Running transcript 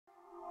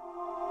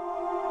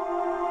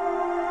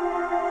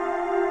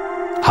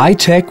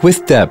High-tech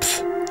with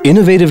depth,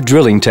 innovative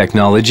drilling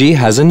technology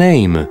has a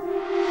name.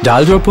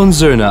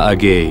 Daldrup&Sönhe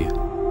AG.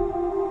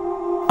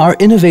 Our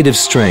innovative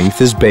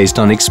strength is based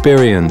on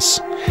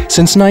experience.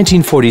 Since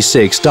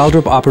 1946,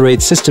 Daldrup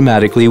operates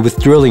systematically with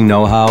drilling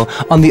know-how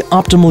on the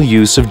optimal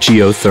use of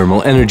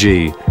geothermal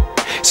energy.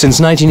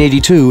 Since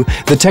 1982,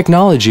 the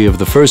technology of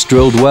the first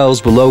drilled wells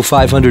below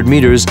 500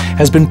 meters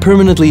has been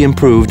permanently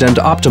improved and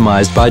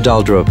optimized by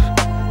Daldrup.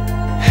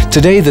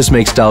 Today, this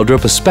makes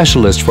Daldrup a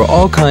specialist for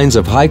all kinds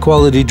of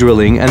high-quality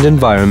drilling and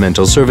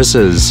environmental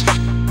services.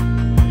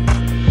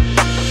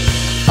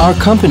 Our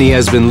company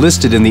has been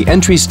listed in the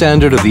entry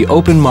standard of the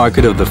open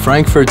market of the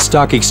Frankfurt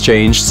Stock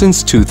Exchange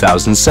since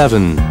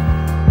 2007.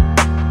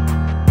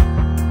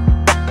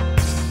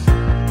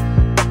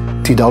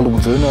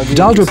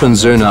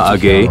 Daldrup&Sönhe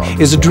AG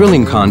is a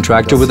drilling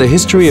contractor with a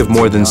history of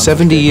more than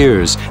 70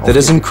 years that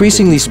has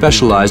increasingly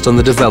specialized on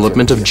the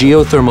development of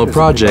geothermal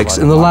projects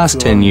in the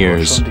last 10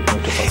 years.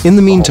 In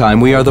the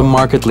meantime, we are the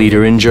market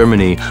leader in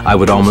Germany, I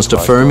would almost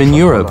affirm in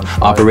Europe,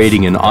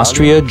 operating in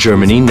Austria,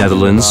 Germany,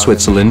 Netherlands,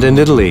 Switzerland and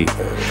Italy.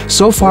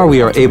 So far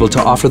we are able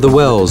to offer the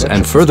wells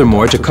and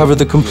furthermore to cover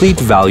the complete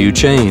value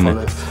chain.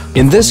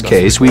 In this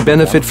case, we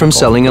benefit from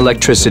selling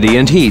electricity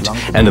and heat,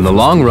 and in the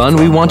long run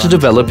we want to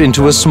develop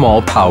into a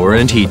small power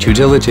and heat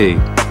utility.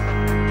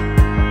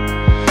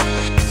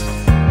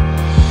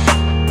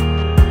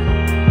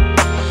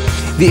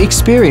 The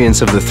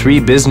experience of the three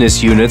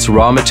business units,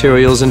 raw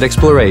materials and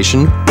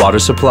exploration, water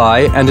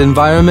supply, and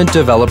environment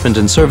development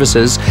and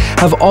services,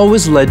 have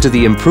always led to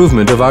the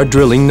improvement of our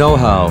drilling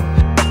know-how.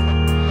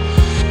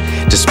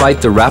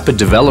 Despite the rapid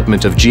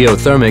development of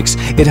geothermics,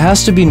 it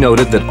has to be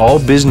noted that all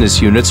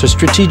business units are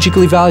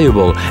strategically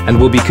valuable and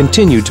will be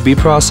continued to be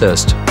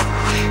processed.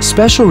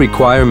 Special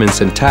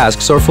requirements and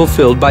tasks are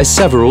fulfilled by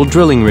several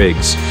drilling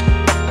rigs.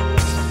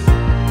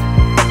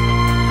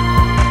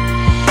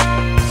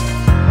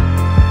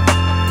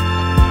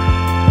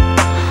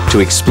 To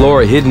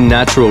explore hidden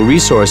natural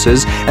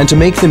resources and to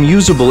make them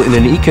usable in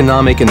an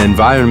economic and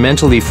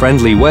environmentally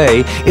friendly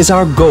way is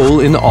our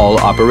goal in all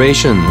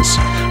operations.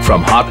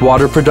 From hot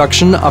water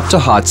production up to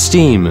hot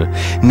steam,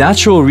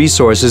 natural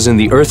resources in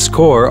the Earth's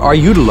core are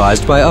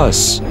utilized by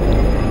us.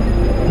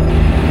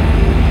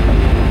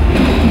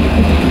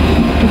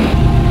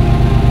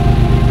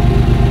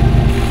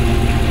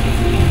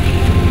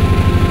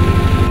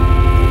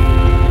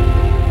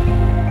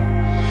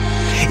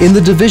 In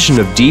the division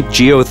of deep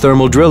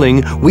geothermal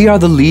drilling, we are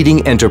the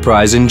leading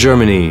enterprise in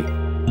Germany.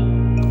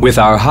 With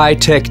our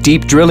high-tech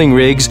deep drilling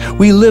rigs,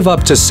 we live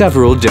up to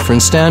several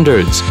different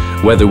standards,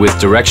 whether with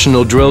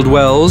directional drilled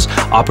wells,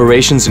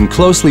 operations in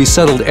closely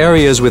settled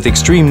areas with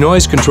extreme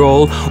noise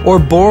control, or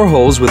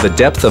boreholes with a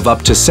depth of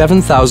up to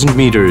 7,000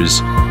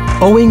 meters.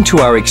 Owing to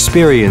our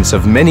experience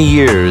of many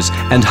years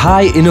and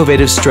high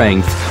innovative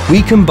strength,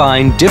 we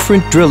combine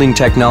different drilling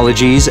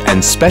technologies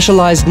and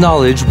specialized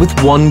knowledge with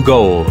one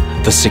goal: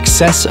 the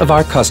success of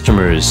our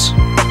customers.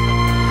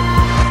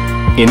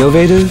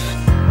 Innovative,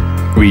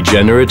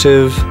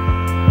 regenerative,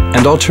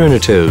 and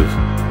alternative.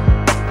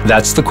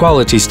 That's the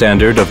quality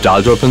standard of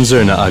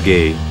Daldrup&Sönhe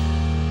AG.